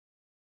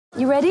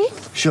You ready?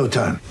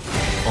 Showtime.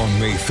 On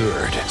May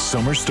 3rd,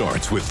 summer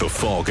starts with The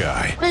Fall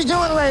Guy. Let's do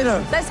it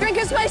later. Let's drink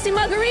a spicy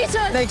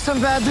margarita. Make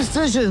some bad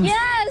decisions.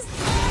 Yes!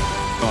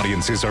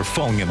 Audiences are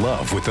falling in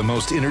love with the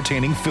most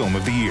entertaining film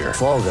of the year.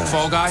 Fall Guy.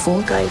 Fall Guy?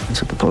 Fall guy.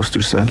 That's what the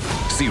poster said.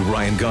 See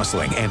Ryan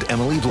Gosling and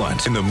Emily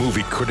Blunt in the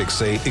movie critics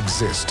say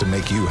exists to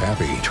make you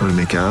happy. Trying to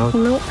make it out?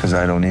 Nope. Because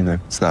I don't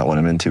either. It's not what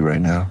I'm into right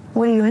now.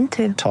 What are you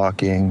into?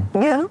 Talking.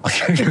 Yeah.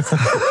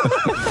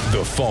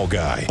 The Fall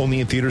Guy.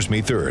 Only in theaters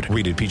May 3rd.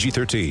 Rated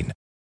PG-13.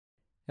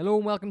 Hello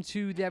and welcome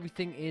to the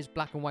Everything is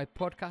Black and White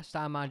podcast.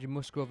 I'm Andrew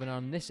Musgrove, and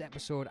on this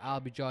episode I'll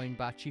be joined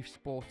by Chief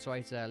Sports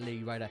Writer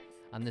Lee Ryder,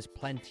 and there's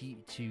plenty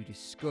to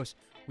discuss.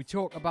 We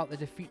talk about the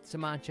defeat to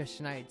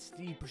Manchester United,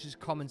 Steve Bruce's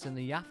comments in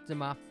the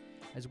aftermath,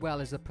 as well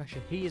as the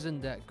pressure he is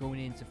under going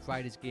into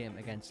Friday's game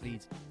against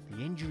Leeds,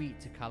 the injury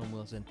to Callum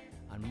Wilson,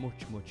 and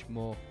much, much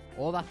more.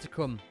 All that to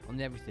come on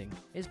the Everything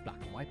is Black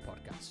and White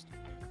podcast.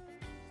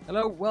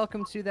 Hello,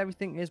 welcome to the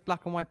Everything is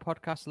Black and White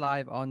podcast,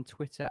 live on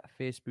Twitter,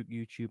 Facebook,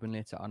 YouTube, and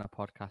later on our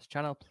podcast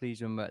channel.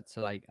 Please remember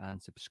to like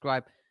and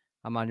subscribe.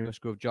 I'm Andrew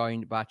Musgrove,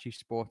 joined by Chief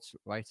Sports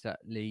Writer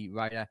Lee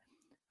Ryder,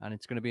 and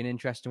it's going to be an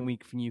interesting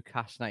week for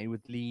Newcastle United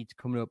with Leeds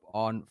coming up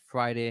on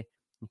Friday.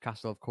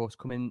 Newcastle, of course,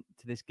 coming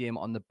to this game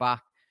on the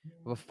back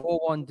of a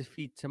 4-1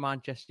 defeat to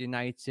Manchester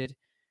United.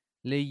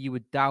 Lee, you were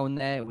down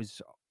there. It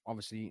was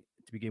obviously,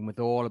 to begin with,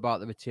 all about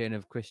the return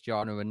of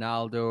Cristiano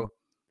Ronaldo.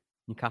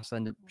 Newcastle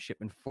ended up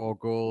shipping 4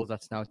 goals.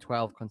 That's now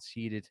 12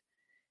 conceded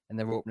in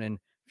their opening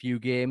few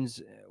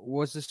games.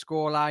 Was the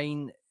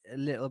scoreline a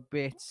little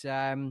bit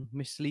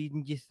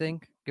misleading, do you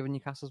think, given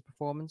Newcastle's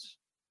performance?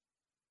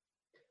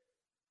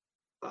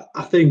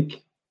 I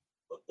think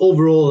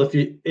overall, if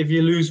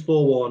you lose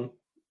 4-1,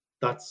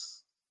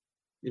 that's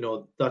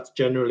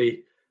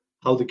generally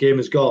how the game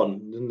has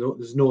gone.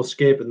 There's no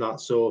escaping that.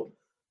 So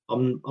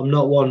I'm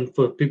not one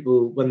for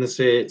people when they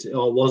say it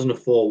wasn't a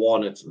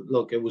 4-1. It's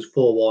look, it was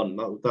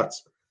 4-1.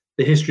 That's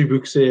the history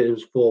books say it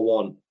was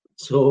 4-1.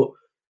 So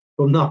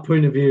from that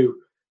point of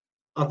view,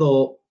 I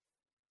thought,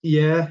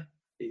 yeah,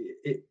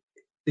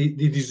 they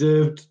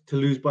deserved to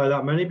lose by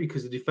that many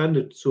because they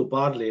defended so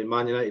badly, and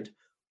Man United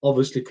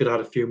obviously could have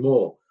had a few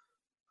more.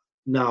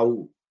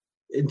 Now,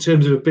 in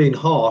terms of it being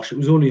harsh, it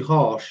was only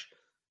harsh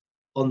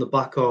on the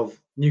back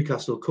of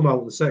Newcastle come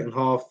out in the second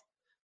half.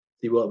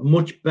 They were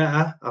much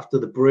better after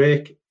the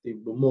break. They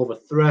were more of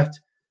a threat.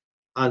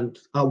 And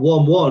at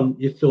 1-1,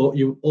 you thought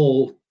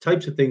all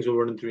types of things were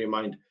running through your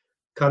mind.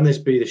 Can this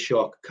be the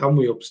shock? Can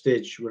we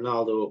upstage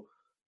Ronaldo?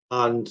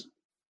 And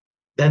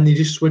then they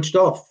just switched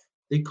off.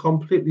 They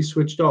completely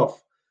switched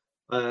off.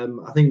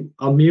 I think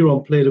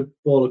Almiron played a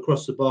ball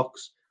across the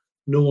box.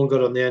 No one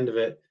got on the end of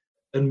it.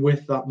 And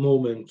with that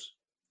moment,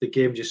 the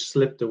game just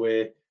slipped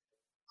away.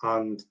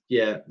 And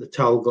yeah, the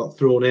towel got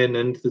thrown in,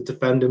 and the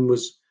defending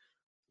was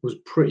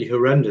pretty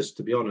horrendous,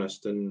 to be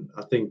honest. And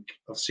I think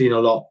I've seen a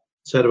lot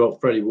said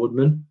about Freddie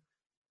Woodman.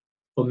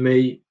 For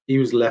me, he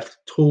was left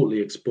totally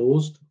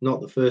exposed.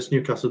 Not the first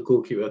Newcastle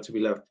goalkeeper to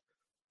be left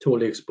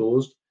totally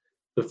exposed.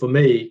 But for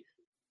me,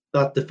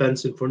 that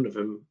defence in front of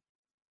him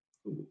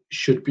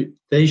should be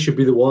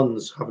the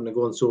ones having to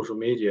go on social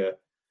media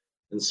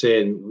and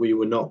saying we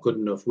were not good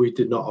enough. We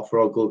did not offer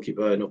our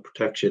goalkeeper enough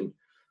protection,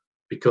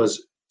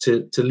 because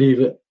to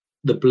leave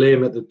the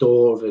blame at the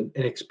door of an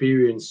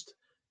inexperienced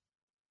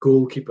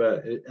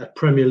goalkeeper at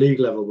Premier League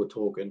level, we're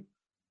talking.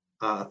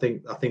 I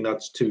think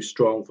that's too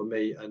strong for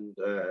me, and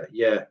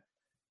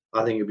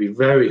I think it'd be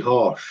very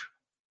harsh,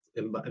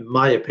 in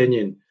my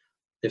opinion,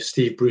 if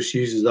Steve Bruce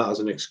uses that as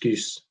an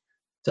excuse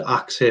to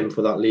axe him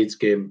for that Leeds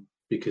game,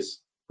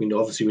 because we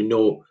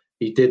know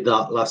he did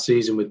that last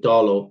season with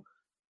Darlow.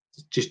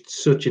 It's just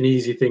such an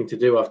easy thing to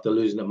do after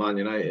losing at Man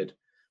United.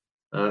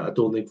 I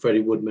don't think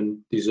Freddie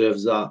Woodman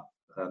deserves that,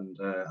 and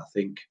I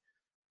think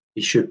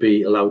he should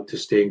be allowed to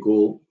stay in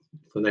goal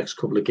for the next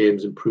couple of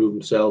games and prove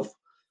himself.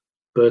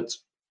 But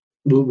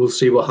we'll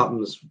see what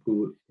happens.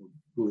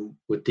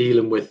 We're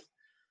dealing with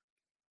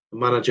a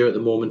manager at the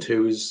moment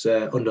who is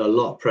under a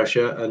lot of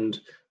pressure and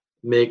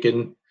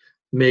making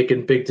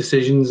big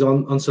decisions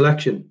on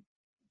selection.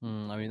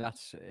 I mean,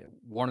 that's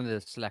one of the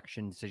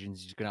selection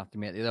decisions he's going to have to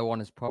make. The other one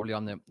is probably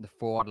on the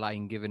forward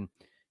line, given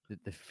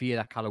the fear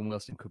that Callum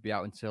Wilson could be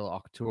out until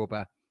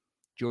October.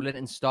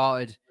 Joelinton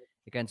started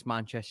against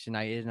Manchester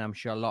United, and I'm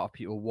sure a lot of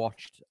people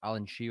watched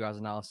Alan Shearer's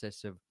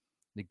analysis of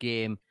the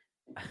game.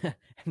 And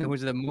there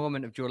was a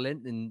moment of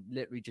Joelinton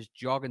literally just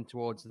jogging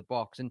towards the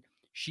box. And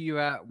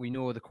Shearer, we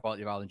know the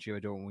quality of Alan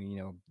Shearer, don't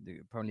we? The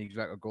Premier League's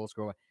record goal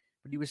scorer.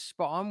 But he was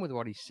spot on with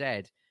what he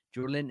said.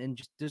 Joelinton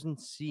just doesn't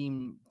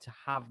seem to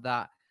have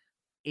that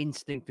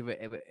instinct of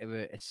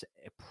a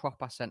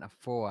proper centre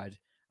forward.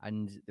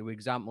 And there were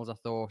examples, I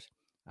thought,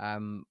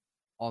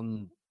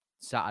 on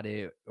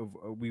Saturday.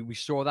 We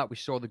saw that. We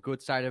saw the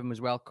good side of him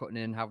as well, cutting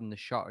in and having the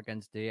shot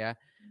against Deer.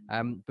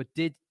 But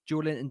did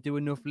Joelinton do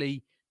enough,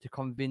 Lee, to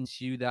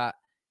convince you that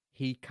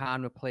he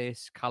can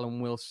replace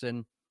Callum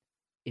Wilson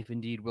if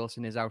indeed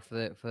Wilson is out for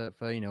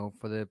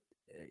the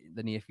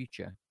near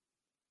future?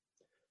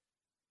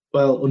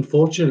 Well,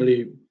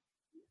 unfortunately,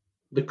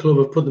 the club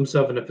have put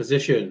themselves in a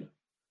position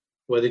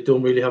where they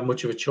don't really have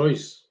much of a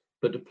choice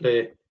but to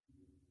play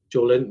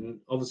Joe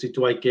Linton. Obviously,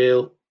 Dwight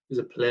Gale is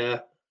a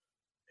player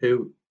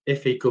who,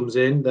 if he comes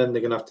in, then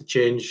they're going to have to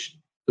change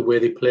the way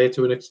they play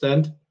to an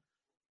extent,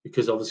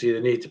 because obviously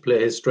they need to play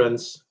his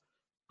strengths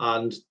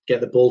and get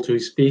the ball to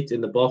his feet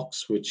in the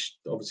box, which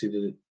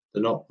obviously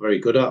they're not very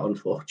good at,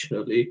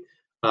 unfortunately.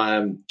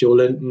 Joe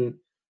Linton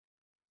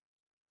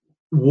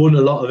won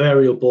a lot of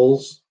aerial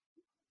balls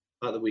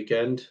at the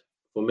weekend.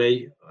 For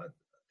me,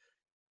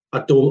 I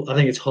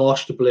think it's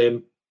harsh to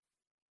blame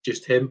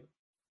just him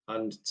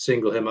and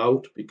single him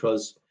out,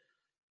 because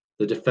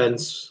the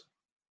defense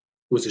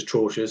was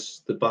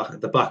atrocious.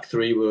 The back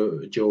three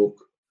were a joke,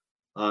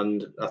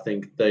 and I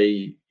think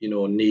they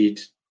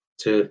need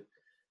to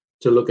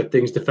look at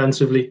things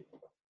defensively,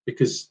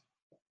 because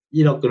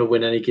you're not going to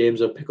win any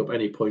games or pick up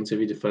any points if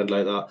you defend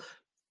like that.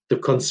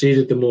 They've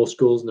conceded the most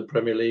goals in the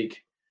Premier League,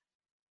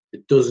 a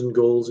dozen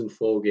goals in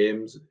 4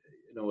 games.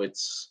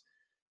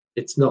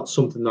 It's not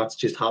something that's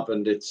just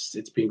happened.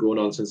 It's been going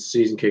on since the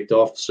season kicked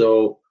off.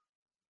 So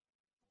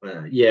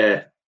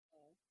yeah,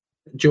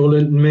 Joe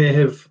Linton may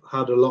have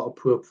had a lot of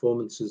poor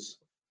performances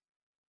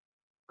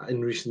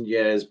in recent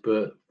years,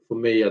 but for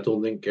me, I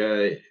don't think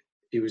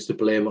he was to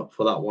blame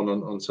for that one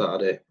on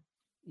Saturday.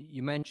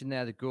 You mentioned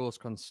there the goals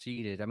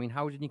conceded. I mean,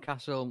 how did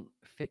Newcastle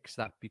fix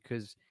that?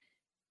 Because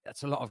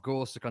that's a lot of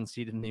goals to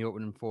concede in the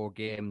opening 4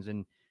 games,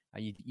 and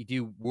you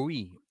do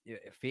worry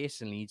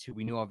facing Leeds, who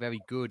we know are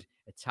very good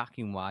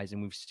attacking wise,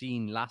 and we've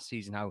seen last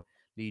season how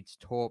Leeds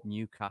taught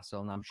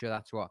Newcastle, and I'm sure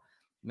that's what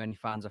many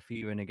fans are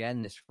fearing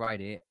again this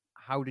Friday.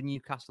 How did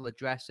Newcastle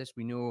address this?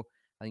 We know,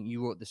 I think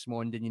you wrote this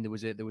morning, didn't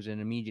you? There was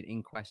an immediate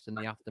inquest in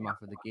the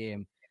aftermath of the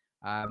game.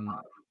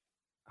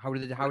 How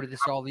did they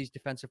solve these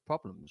defensive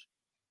problems?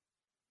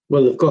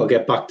 Well, they've got to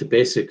get back to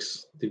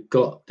basics. They've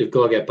got to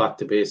get back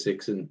to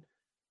basics, and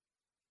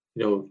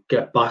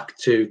get back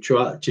to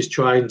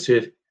trying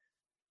to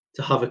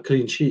have a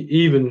clean sheet.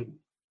 Even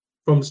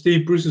from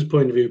Steve Bruce's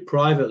point of view,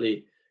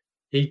 privately,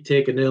 he'd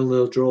take a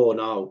 0-0 draw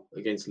now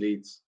against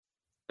Leeds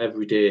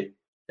every day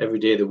of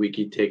the week.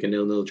 He'd take a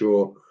 0-0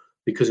 draw,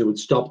 because it would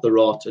stop the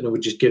rot and it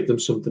would just give them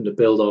something to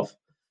build off.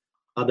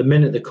 At the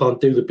minute, they can't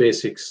do the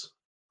basics,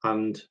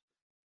 and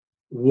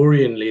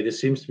worryingly, there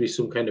seems to be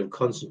some kind of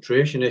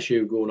concentration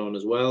issue going on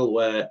as well,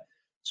 where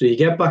so you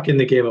get back in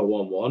the game at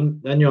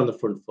 1-1, then you're on the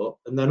front foot,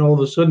 and then all of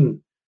a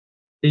sudden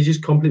he's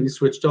just completely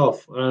switched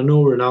off. And I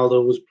know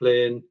Ronaldo was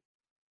playing,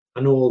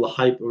 I know all the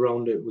hype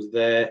around it was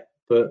there,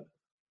 but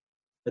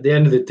at the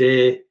end of the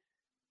day,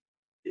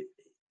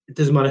 it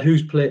doesn't matter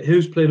who's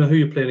playing or who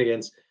you're playing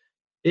against.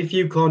 If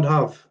you can't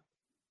have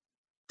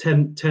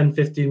 10,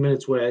 15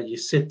 minutes where you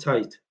sit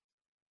tight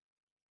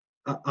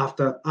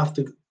after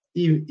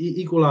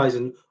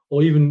equalising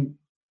or even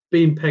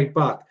being pegged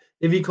back,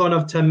 if you can't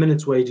have 10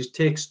 minutes where you just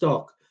take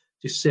stock,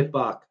 just sit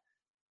back,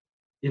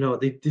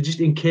 they're just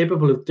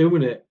incapable of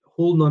doing it,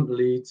 holding on to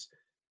leads,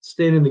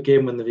 staying in the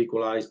game when they've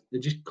equalised. They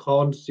just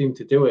can't seem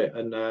to do it,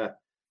 and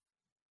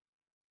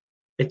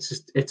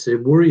it's a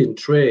worrying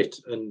trait,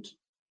 and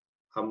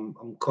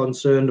I'm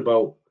concerned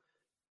about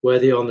where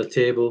they are on the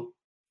table.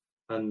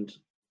 And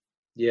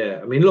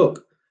yeah, I mean,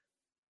 look,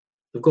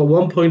 they've got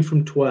 1 point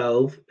from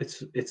 12.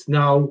 It's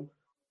now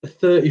a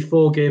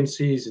 34-game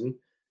season.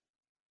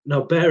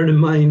 Now, bearing in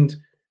mind,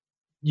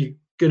 you're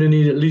going to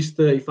need at least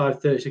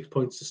 35, 36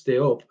 points to stay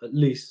up, at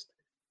least.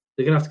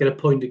 They're going to have to get a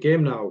point a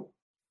game now.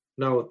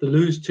 Now, if they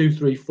lose 2,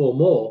 3, 4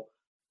 more,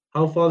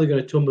 how far are they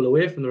going to tumble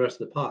away from the rest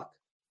of the pack?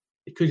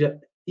 It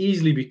could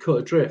easily be cut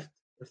adrift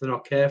if they're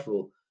not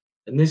careful.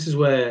 And this is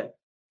where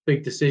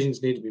big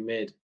decisions need to be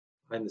made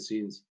behind the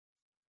scenes.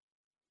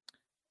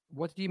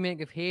 What do you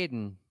make of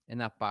Hayden in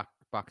that back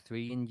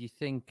three? And do you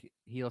think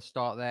he'll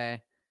start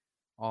there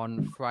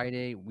on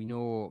Friday? We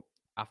know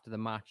after the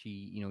match,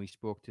 he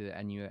spoke to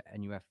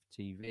NUF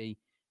TV,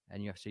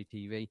 NUFC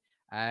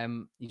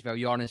TV. He's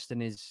very honest,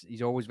 and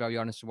he's always very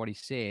honest in what he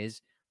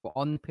says. But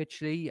on the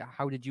pitch, Lee,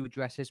 how did you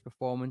address his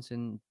performance,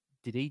 and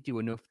did he do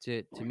enough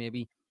to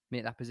maybe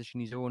make that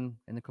position his own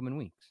in the coming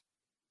weeks?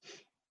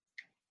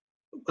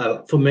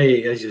 Well, for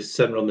me, he's a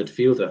central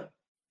midfielder.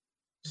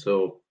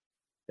 So,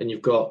 and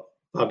you've got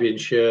Fabian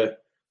Schär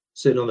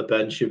sitting on the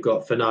bench. You've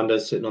got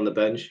Fernandez sitting on the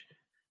bench.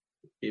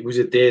 It was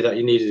a day that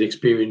you needed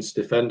experienced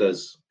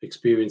defenders,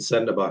 experienced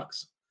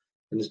centre-backs,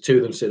 and there's 2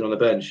 of them sitting on the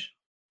bench.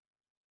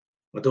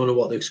 I don't know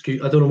what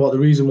the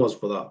reason was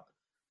for that.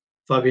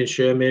 Fabian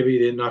Schär, maybe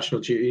the national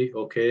duty.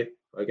 Okay,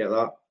 I get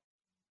that.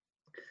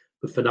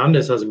 But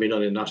Fernandez hasn't been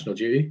on international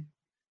duty.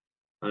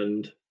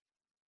 And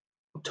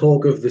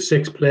talk of the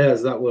 6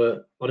 players that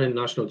were on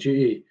international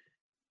duty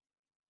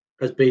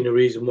has been a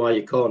reason why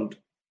you can't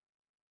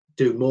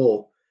do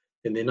more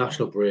in the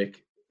national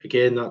break.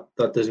 Again,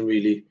 that doesn't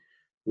really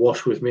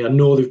wash with me. I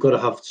know they've got to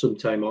have some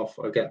time off.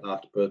 I get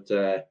that,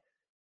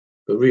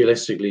 but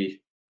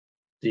realistically,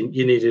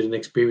 you needed an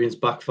experienced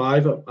back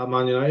 5 at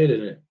Man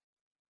United, and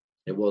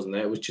it wasn't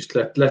there. It was just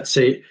let's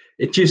see.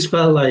 It just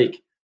felt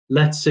like,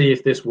 let's see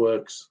if this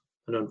works,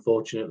 and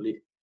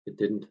unfortunately, it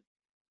didn't.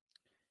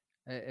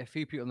 A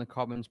few people in the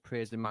comments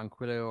praised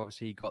Manquillo.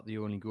 Obviously, he got the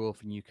only goal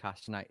for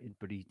Newcastle United,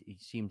 but he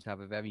seemed to have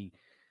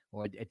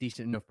a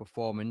decent enough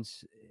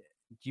performance.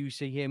 Do you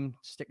see him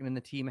sticking in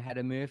the team ahead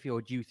of Murphy,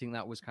 or do you think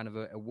that was kind of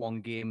a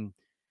one-game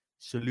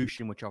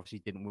solution, which obviously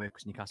didn't work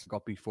because Newcastle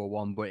got beat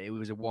 4-1, but it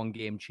was a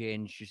one-game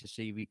change just to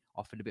see if he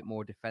offered a bit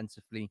more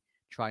defensively,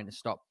 trying to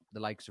stop the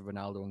likes of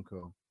Ronaldo and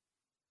co.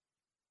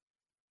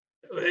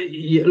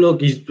 Yeah,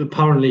 look, he's been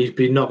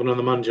knocking on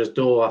the manager's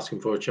door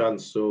asking for a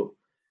chance, so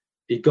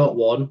he got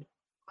one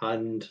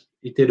and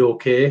he did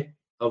okay.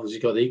 Obviously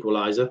got the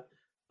equaliser.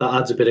 That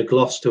adds a bit of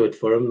gloss to it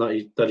for him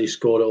that he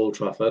scored at Old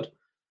Trafford,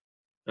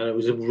 and it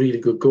was a really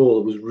good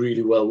goal. It was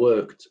really well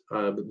worked,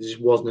 but there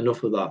just wasn't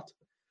enough of that.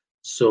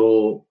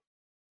 So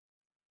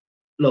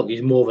look,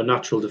 he's more of a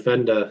natural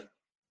defender,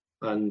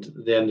 and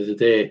at the end of the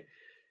day,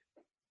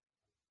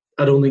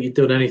 I don't think he'd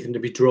done anything to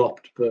be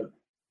dropped, but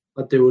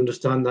I do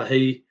understand that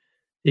he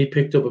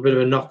picked up a bit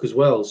of a knock as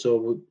well.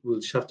 So we'll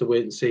just have to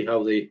wait and see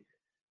how they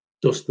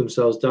dust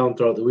themselves down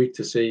throughout the week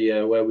to see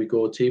where we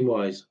go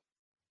team-wise.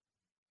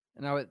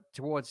 Now,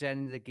 towards the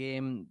end of the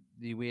game,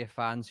 the away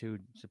fans who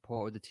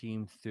supported the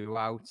team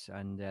throughout,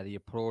 and they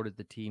applauded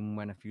the team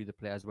when a few of the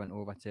players went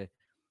over to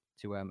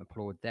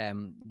applaud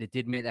them. They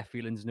did make their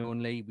feelings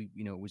known, Lee.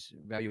 It was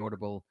very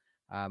audible.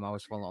 I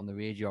was following it on the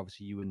radio.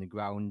 Obviously, you in the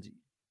ground.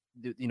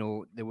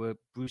 There were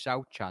Bruce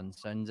out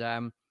chants,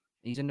 and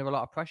he's under a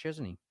lot of pressure,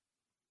 isn't he?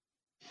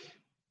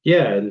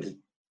 Yeah, and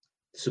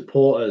the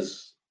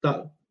supporters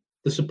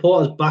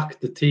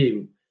backed the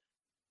team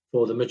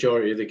for the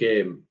majority of the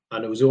game,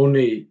 and it was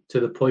only to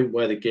the point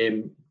where the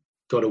game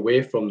got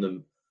away from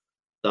them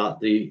that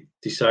they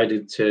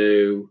decided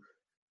to,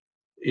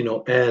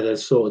 air their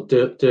sort of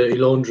dirty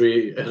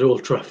laundry at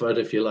Old Trafford,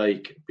 if you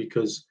like,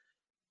 because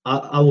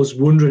I was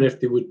wondering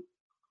if they would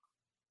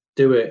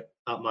do it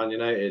at Man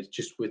United,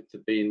 just with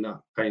being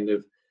that kind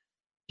of,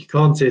 you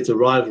can't say it's a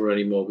rivalry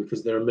anymore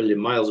because they're a million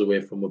miles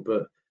away from it,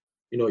 but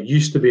it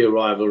used to be a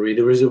rivalry.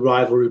 There is a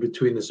rivalry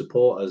between the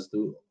supporters.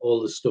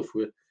 All the stuff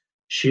with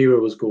Shearer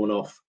was going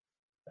off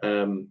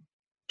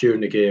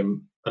during the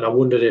game, and I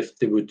wondered if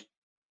they would,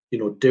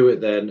 do it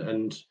then.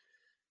 And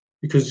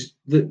because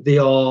they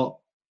are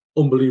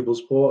unbelievable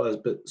supporters,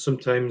 but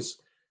sometimes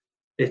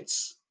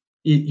it's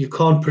you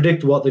can't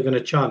predict what they're going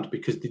to chant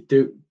because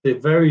they're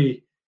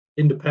very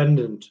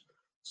independent.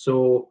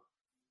 So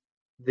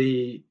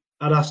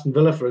at Aston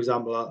Villa, for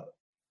example,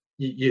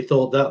 you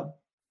thought that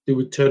they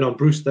would turn on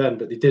Bruce then,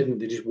 but they didn't.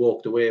 They just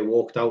walked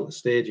out the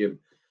stadium.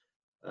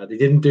 They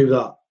didn't do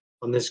that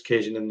on this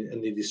occasion,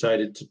 and they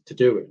decided to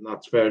do it. And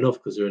that's fair enough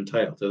because they're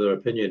entitled to their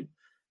opinion.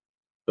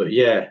 But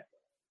yeah,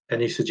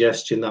 any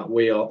suggestion that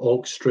we are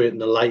orchestrating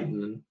the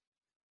lightning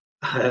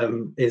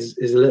is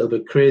a little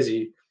bit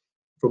crazy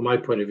from my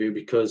point of view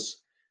because,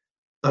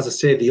 as I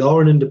say, they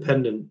are an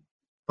independent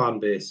fan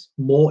base,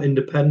 more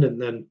independent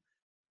than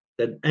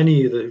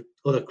any of the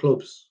other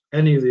clubs,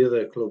 and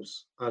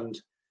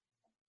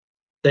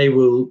they're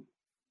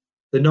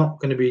not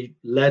going to be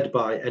led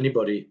by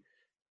anybody.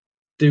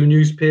 Do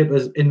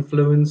newspapers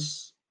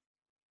influence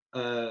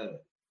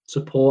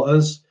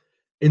supporters?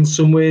 In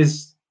some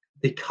ways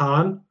they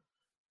can,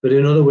 but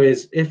in other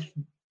ways, if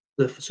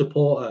the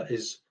supporter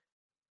is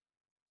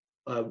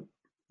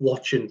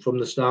watching from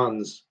the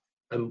stands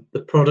and the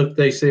product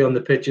they see on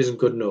the pitch isn't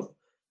good enough,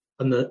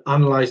 and they're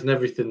analysing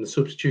everything, the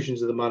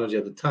substitutions of the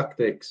manager, the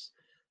tactics,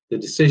 the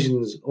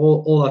decisions,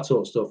 all that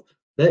sort of stuff,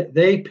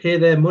 they pay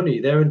their money.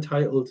 They're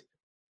entitled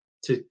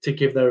to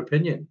give their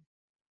opinion.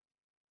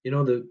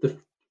 The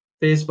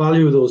face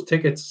value of those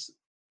tickets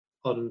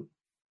on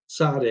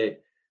Saturday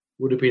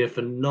would have been a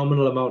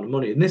phenomenal amount of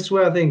money. And this is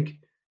where I think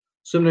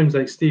sometimes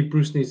like Steve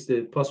Bruce needs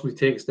to possibly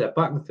take a step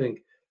back and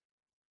think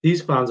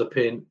these fans are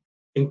paying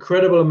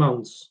incredible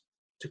amounts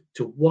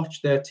to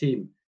watch their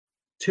team.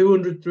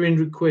 200,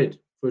 300 quid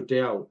for a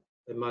day out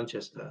in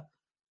Manchester.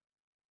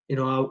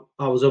 I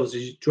was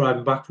obviously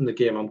driving back from the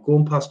game. I'm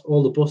going past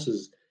all the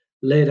buses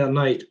late at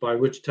night, by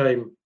which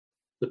time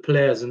the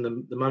players and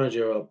the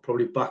manager are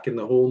probably back in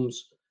the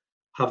homes,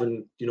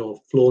 having,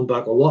 flown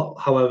back or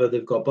however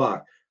they've got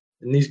back.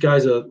 And these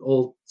guys are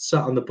all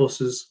sat on the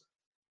buses,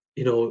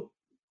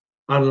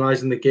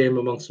 analysing the game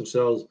amongst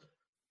themselves.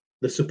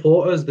 The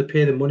supporters, they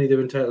pay the money,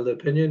 they're entitled to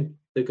opinion.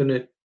 They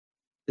don't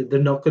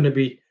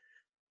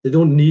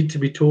need to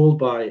be told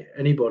by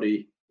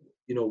anybody,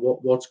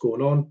 what's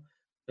going on.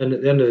 And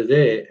at the end of the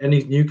day,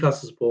 any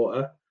Newcastle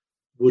supporter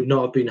would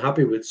not have been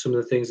happy with some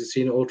of the things they've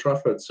seen at Old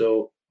Trafford.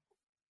 So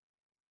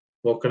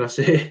what can I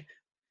say?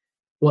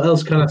 What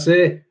else can I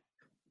say?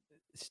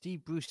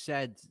 Steve Bruce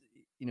said,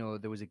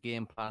 there was a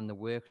game plan, they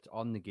worked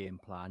on the game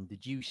plan.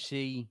 Did you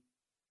see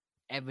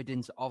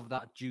evidence of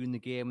that during the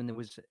game and there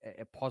was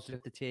a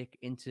positive to take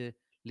into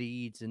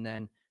Leeds and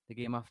then the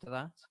game after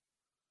that?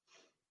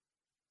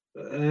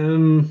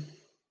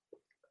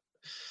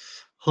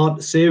 Hard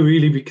to say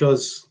really,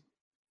 because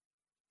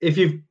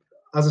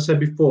as I said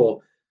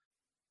before,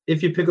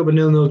 if you pick up a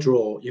 0-0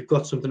 draw, you've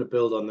got something to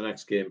build on the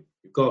next game.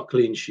 You've got a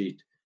clean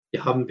sheet. You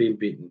haven't been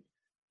beaten.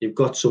 You've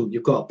got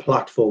a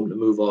platform to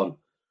move on.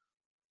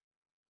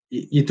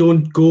 you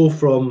don't go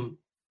from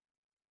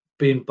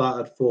being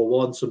battered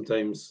 4-1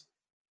 sometimes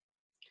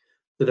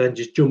to then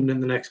just jumping in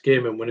the next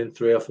game and winning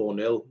 3 or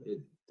 4-0. It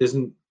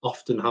doesn't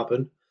often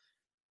happen.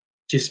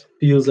 Just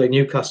feels like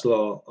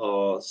Newcastle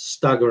are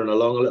staggering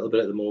along a little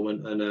bit at the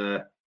moment,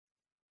 and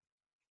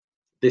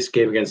this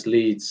game against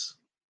Leeds,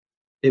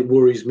 it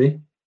worries me.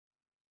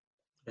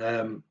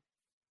 The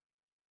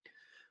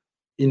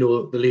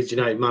Leeds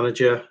United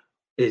manager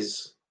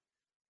is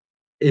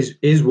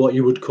what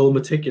you would call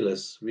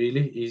meticulous.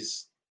 Really,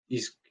 he's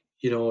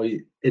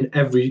in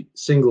every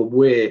single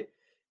way,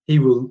 he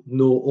will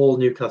know all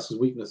Newcastle's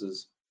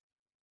weaknesses.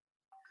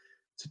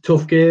 It's a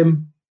tough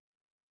game.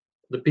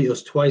 They beat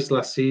us twice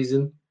last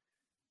season.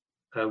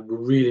 We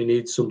really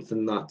need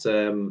something that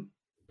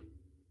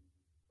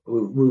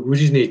we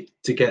just need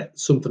to get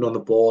something on the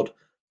board.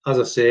 As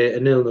I say, a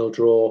 0-0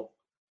 draw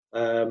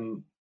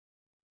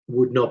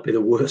would not be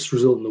the worst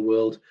result in the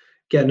world.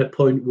 Getting a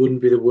point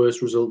wouldn't be the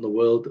worst result in the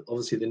world.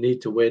 Obviously, they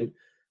need to win,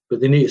 but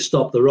they need to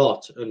stop the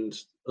rot. And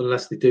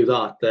unless they do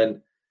that,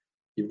 then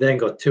you've then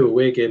got 2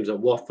 away games at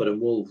Watford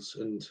and Wolves,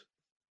 and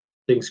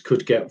things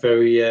could get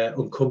very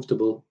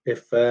uncomfortable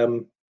if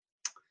they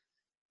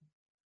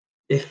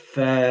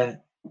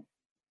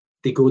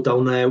go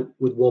down there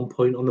with 1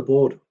 point on the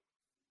board.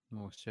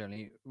 Most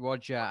certainly.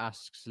 Roger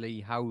asks Lee,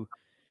 how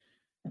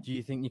do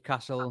you think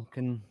Newcastle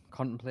can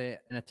contemplate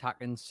an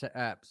attacking?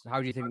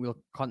 How do you think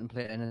we'll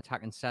contemplate an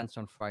attacking sense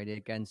on Friday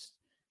against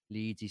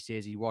Leeds? He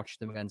says he watched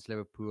them against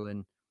Liverpool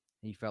and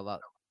he felt that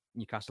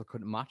Newcastle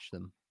couldn't match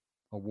them,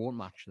 or won't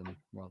match them,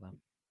 rather.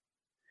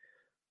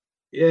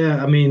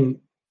 Yeah, I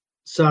mean,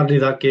 sadly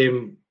that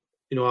game,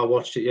 I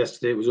watched it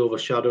yesterday. It was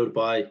overshadowed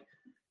by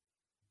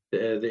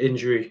the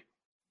injury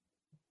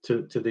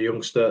to the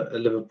youngster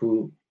at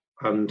Liverpool,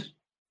 and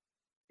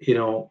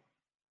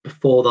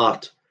before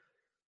that,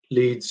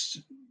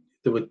 Leeds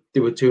they were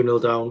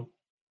 2-0 down.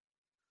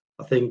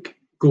 I think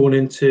going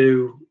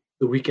into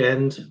the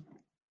weekend,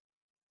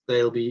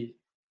 they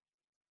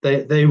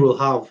will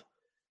have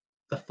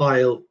a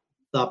file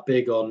that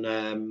big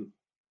on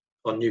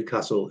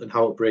Newcastle and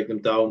how to break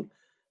them down,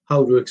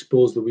 how to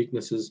expose the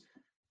weaknesses.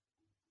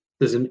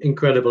 There's an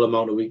incredible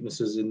amount of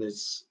weaknesses in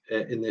this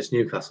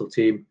Newcastle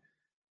team,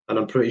 and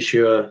I'm pretty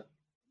sure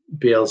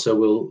Bielsa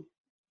will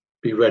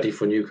be ready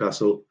for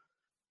Newcastle.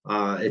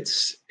 It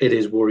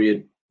is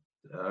worrying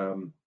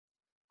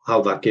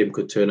how that game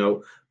could turn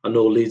out. I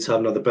know Leeds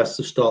haven't had the best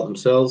of start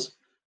themselves,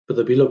 but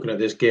they'll be looking at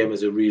this game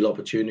as a real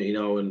opportunity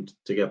now and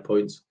to get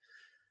points.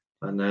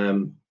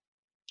 And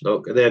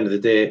look, at the end of the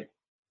day,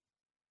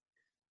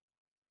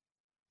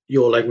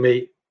 you're like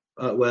me.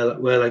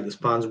 We're like the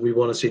fans. We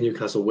want to see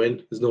Newcastle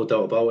win. There's no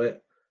doubt about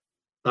it.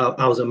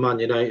 I was at Man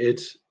United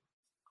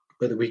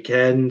at the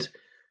weekend.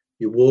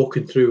 You're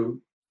walking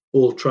through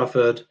Old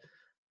Trafford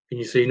and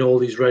you're seeing all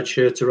these red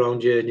shirts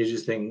around you, and you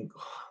just think,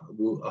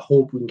 I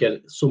hope we can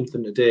get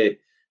something today,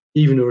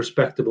 even a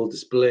respectable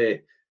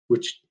display,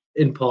 which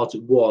in part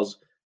it was.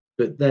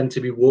 But then to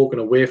be walking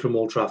away from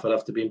Old Trafford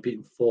after being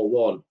beaten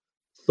 4-1,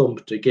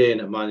 thumped again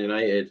at Man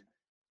United,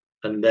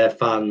 and their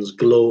fans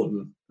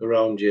gloating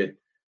around you,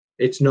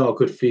 it's not a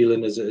good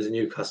feeling as a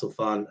Newcastle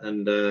fan.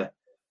 And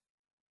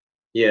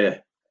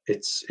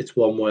it's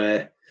one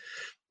where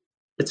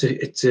it's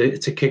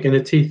a kick in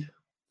the teeth.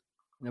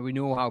 Now, we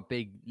know how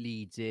big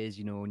Leeds is.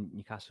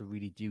 Newcastle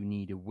really do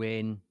need a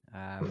win.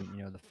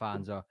 The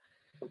fans are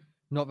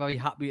not very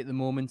happy at the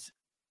moment.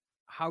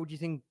 How do you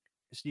think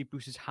Steve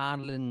Bruce is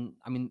handling?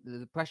 I mean,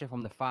 the pressure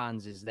from the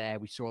fans is there.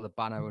 We saw the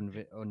banner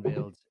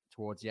unveiled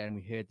towards the end.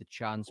 We heard the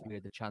chants. We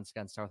heard the chants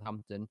against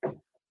Southampton.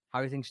 How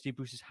do you think Steve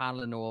Bruce is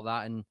handling all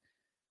that? And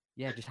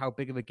just how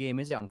big of a game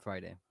is it on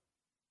Friday?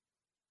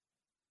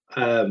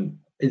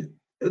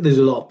 There's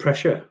a lot of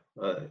pressure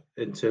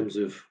in terms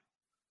of,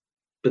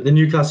 but the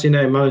Newcastle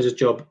United manager's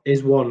job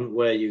is one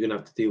where you're going to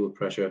have to deal with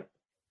pressure.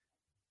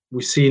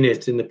 We've seen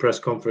it in the press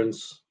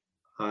conference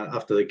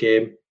after the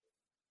game.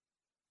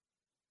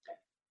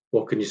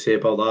 What can you say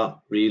about that,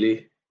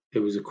 really? It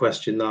was a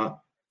question that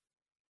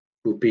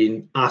we've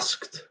been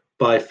asked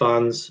by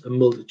fans, a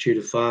multitude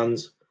of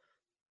fans,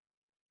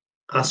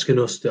 asking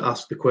us to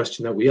ask the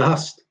question that we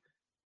asked.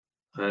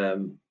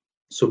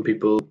 Some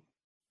people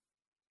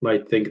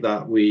might think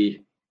that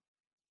we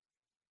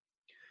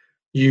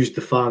used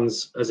the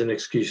fans as an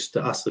excuse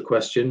to ask the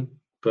question,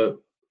 but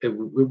it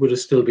would have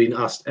still been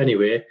asked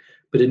anyway.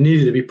 But it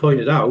needed to be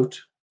pointed out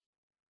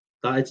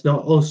that it's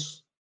not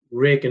us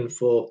raking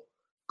for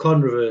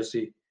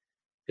controversy.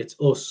 It's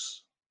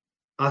us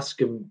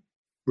asking,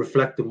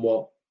 reflecting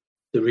what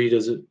the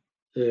readers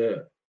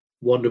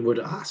wondering would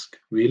ask,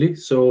 really.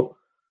 So,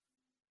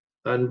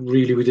 and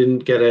really, we didn't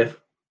get a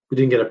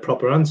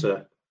proper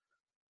answer.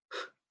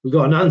 We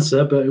got an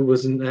answer, but it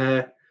wasn't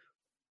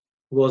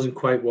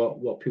quite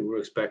what people were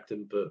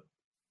expecting. But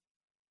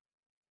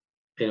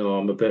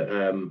I'm a bit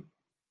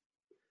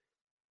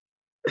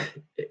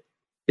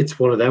it's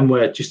one of them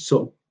where it just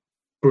sort of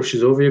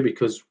brushes over you,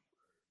 because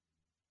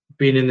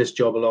being in this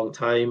job a long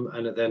time,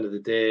 and at the end of the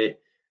day,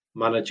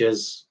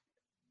 managers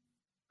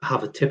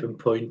have a tipping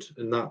point,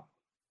 and that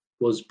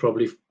was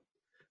probably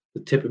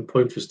tipping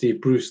point for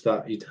Steve Bruce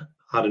that he'd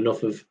had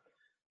enough of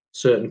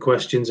certain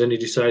questions and he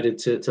decided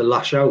to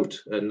lash out.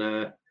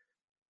 And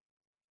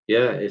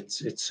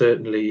it's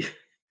certainly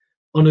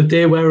on a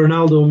day where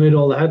Ronaldo made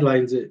all the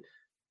headlines,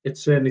 it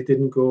certainly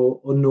didn't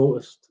go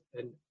unnoticed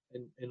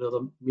in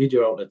other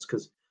media outlets,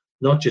 because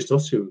not just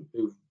us who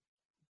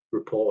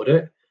reported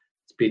it,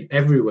 it's been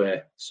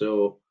everywhere.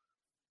 So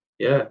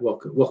yeah,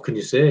 what can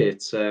you say?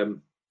 It's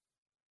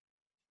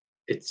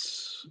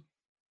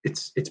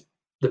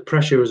the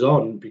pressure is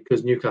on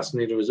because Newcastle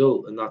need a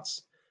result, and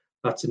that's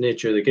the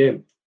nature of the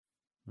game.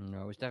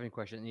 No, it's definitely a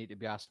question that need to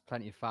be asked.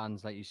 Plenty of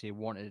fans, like you say,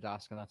 wanted to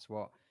ask, and that's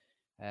what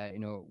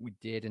we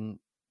did. And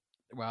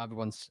well,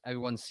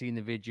 everyone's seen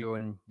the video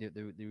and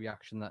the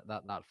reaction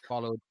that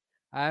followed.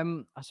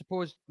 I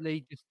suppose,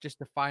 Lee, just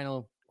the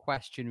final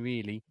question,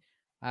 really.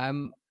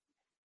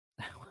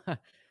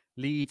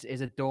 Leeds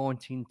is a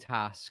daunting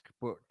task,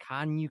 but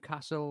can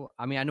Newcastle?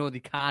 I mean, I know they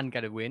can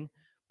get a win,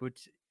 but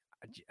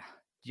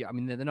I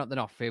mean, they're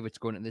not favourites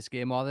going into this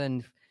game, are they?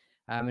 And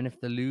if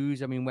they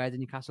lose, I mean, where do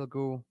Newcastle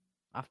go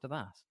after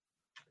that?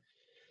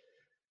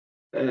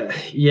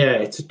 Yeah,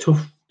 it's a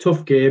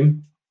tough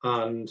game,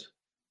 and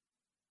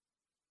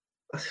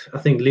I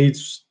think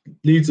Leeds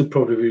will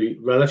probably be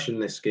relishing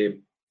this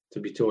game, to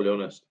be totally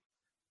honest.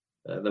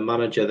 The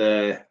manager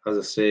there, as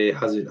I say,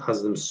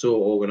 has them so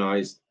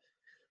organised.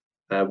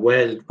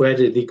 Where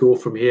do they go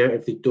from here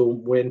if they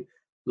don't win?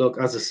 Look,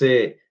 as I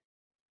say,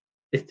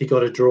 if they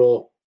got a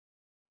draw,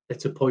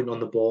 it's a point on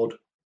the board,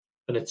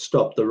 and it's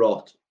stopped the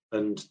rot,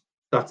 and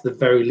that's the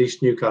very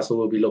least Newcastle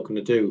will be looking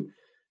to do.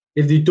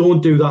 If they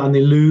don't do that and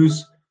they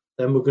lose,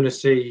 then we're going to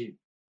see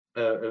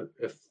a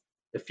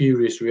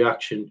furious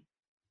reaction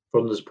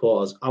from the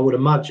supporters. I would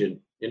imagine.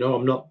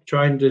 I'm not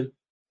trying to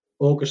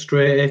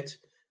orchestrate it.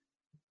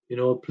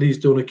 Please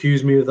don't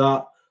accuse me of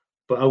that.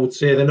 But I would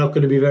say they're not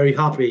going to be very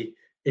happy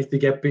if they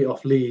get beat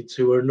off Leeds,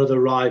 who are another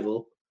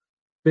rival,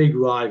 big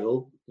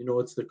rival.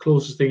 It's the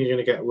closest thing you're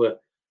going to get with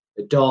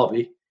a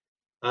derby.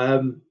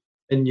 And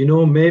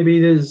maybe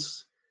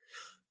there's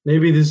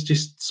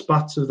just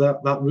spats of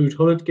that Ruud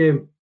Gullit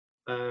game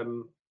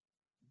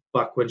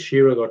back when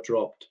Shearer got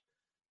dropped,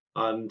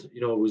 and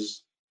it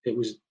was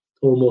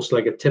almost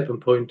like a tipping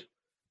point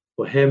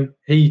for him.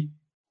 He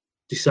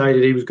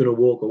decided he was going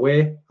to walk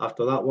away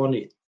after that one.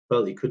 He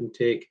felt he couldn't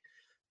take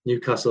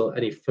Newcastle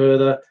any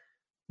further.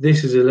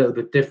 This is a little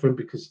bit different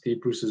because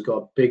Steve Bruce has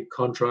got a big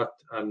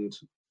contract, and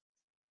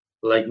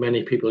like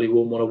many people, he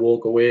won't want to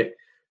walk away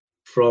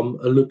from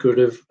a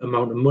lucrative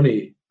amount of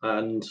money.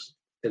 And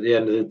at the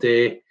end of the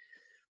day,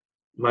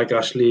 Mike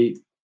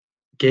Ashley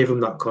gave him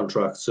that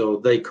contract, so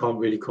they can't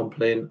really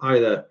complain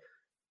either.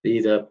 They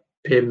either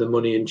pay him the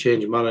money and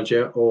change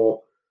manager,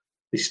 or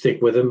they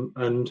stick with him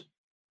and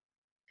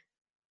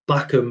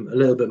back him a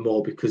little bit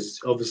more, because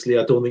obviously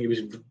I don't think he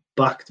was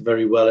backed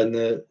very well in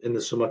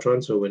the summer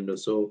transfer window.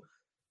 So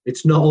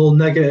it's not all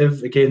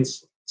negative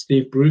against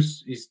Steve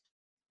Bruce. He's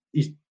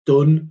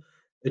done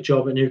a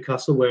job at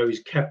Newcastle where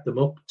he's kept them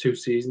up 2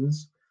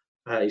 seasons.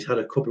 He's had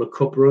a couple of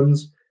cup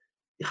runs.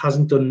 He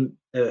hasn't done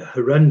a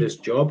horrendous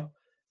job.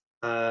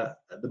 At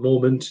the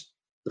moment,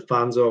 the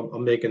fans are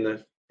making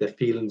their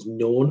feelings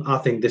known. I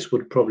think this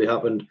would probably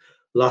happen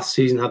last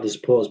season had the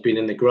supporters been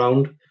in the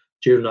ground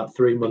during that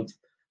 3-month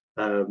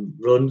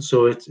run.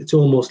 So it's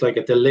almost like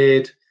a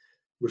delayed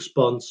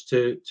response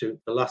to the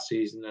last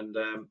season. And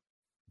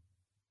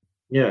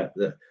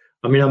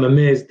I'm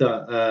amazed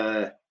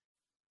that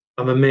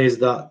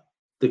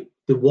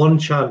the one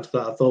chant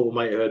that I thought we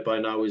might have heard by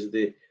now is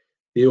the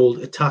old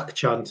attack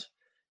chant,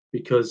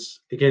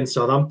 because against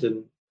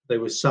Southampton they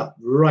were sat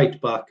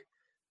right back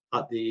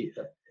at the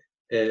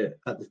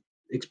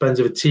expense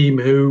of a team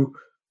who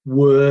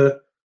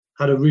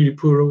had a really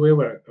poor away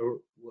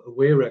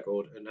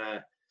record, and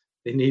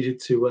they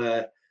needed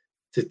to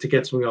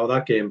get something out of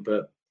that game.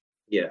 But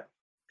yeah,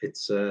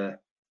 it's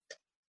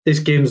this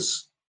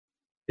game's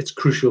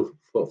crucial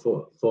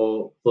for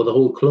the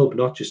whole club,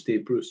 not just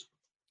Steve Bruce.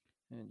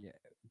 Yeah,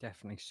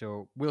 definitely.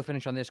 So we'll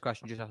finish on this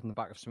question just off the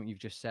back of something you've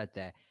just said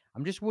there.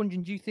 I'm just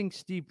wondering, do you think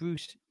Steve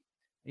Bruce,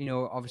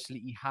 obviously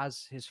he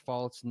has his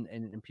faults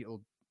and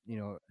people,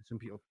 some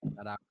people point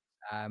that out,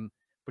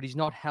 but he's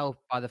not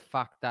helped by the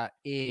fact that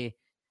the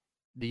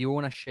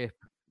ownership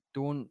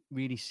don't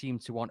really seem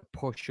to want to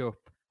push up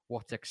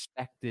what's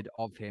expected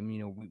of him.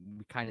 We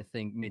kind of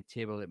think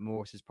mid-table at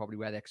most is probably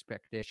where the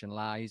expectation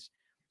lies.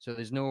 So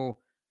there's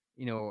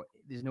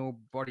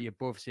nobody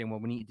above saying, well,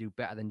 we need to do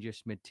better than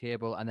just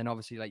mid-table. And then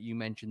obviously, like you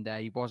mentioned there,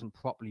 he wasn't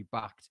properly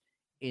backed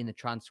in the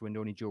transfer window,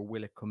 only Joe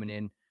Willock coming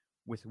in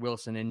with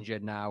Wilson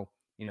injured now.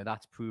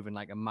 That's proven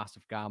like a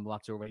massive gamble.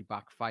 That's already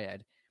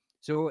backfired.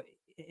 So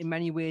in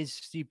many ways,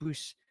 Steve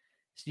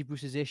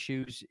Bruce's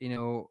issues,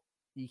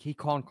 he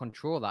can't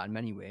control that in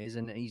many ways,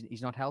 and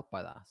he's not helped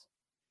by that.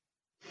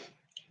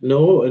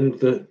 No,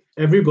 and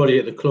everybody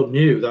at the club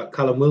knew that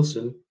Callum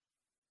Wilson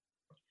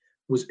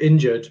was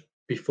injured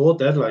before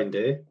deadline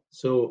day.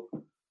 So,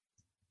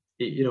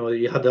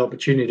 you had the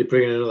opportunity to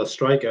bring in another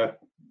striker.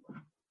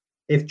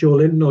 If Joe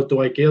Linton or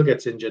Dwight Gale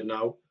gets injured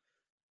now,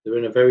 they're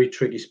in a very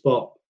tricky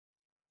spot.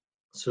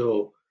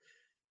 So,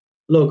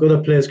 look,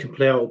 other players can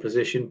play out of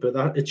position, but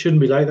it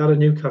shouldn't be like that at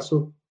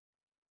Newcastle.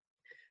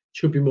 It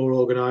should be more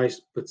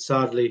organised, but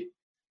sadly,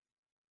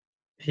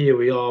 here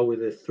we are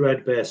with a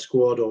threadbare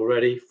squad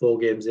already, 4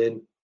 games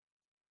in.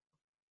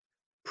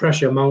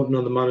 Pressure mounting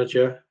on the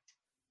manager,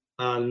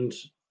 and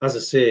as I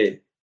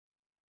say,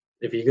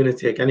 if you're going to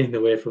take anything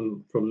away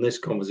from this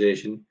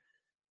conversation,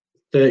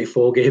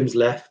 34 games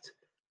left,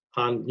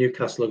 and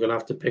Newcastle are going to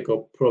have to pick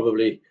up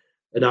probably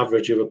an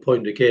average of a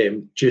point a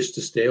game just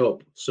to stay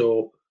up.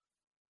 So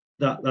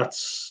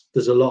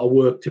there's a lot of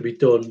work to be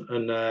done,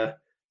 and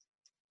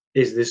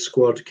is this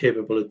squad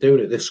capable of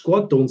doing it? The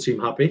squad don't seem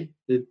happy.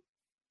 The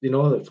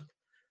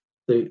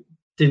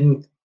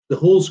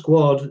whole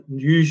squad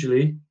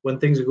usually, when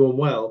things are going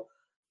well,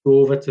 go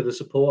over to the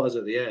supporters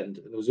at the end.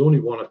 And there was only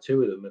 1 or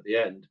 2 of them at the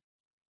end,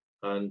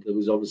 and there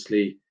was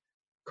obviously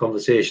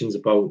conversations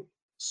about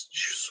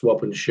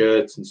swapping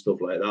shirts and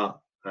stuff like that.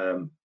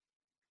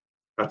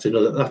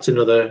 That's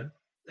another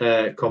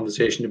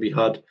conversation to be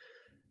had,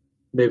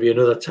 maybe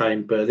another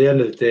time. But at the end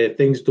of the day,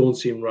 things don't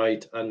seem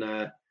right,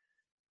 and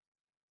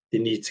they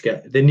need to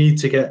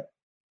get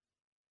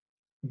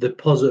the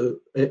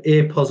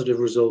positive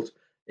result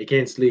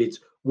against Leeds.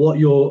 What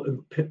your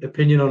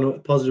opinion on a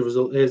positive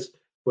result is,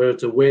 whether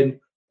it's a win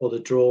or the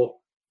draw,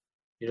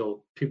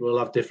 people will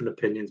have different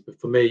opinions. But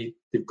for me,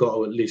 they've got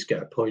to at least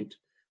get a point.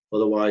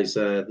 Otherwise,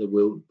 there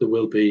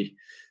will be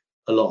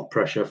a lot of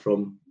pressure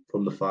from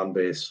the fan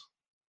base.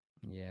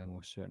 Yeah,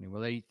 most certainly.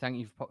 Well, thank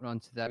you for popping on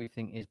to the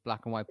Everything is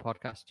Black and White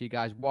podcast. To you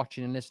guys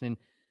watching and listening,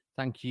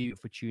 thank you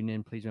for tuning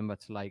in. Please remember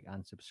to like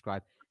and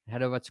subscribe.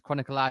 Head over to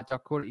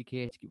chroniclelive.co.uk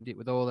to keep up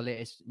with all the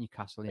latest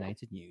Newcastle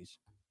United news.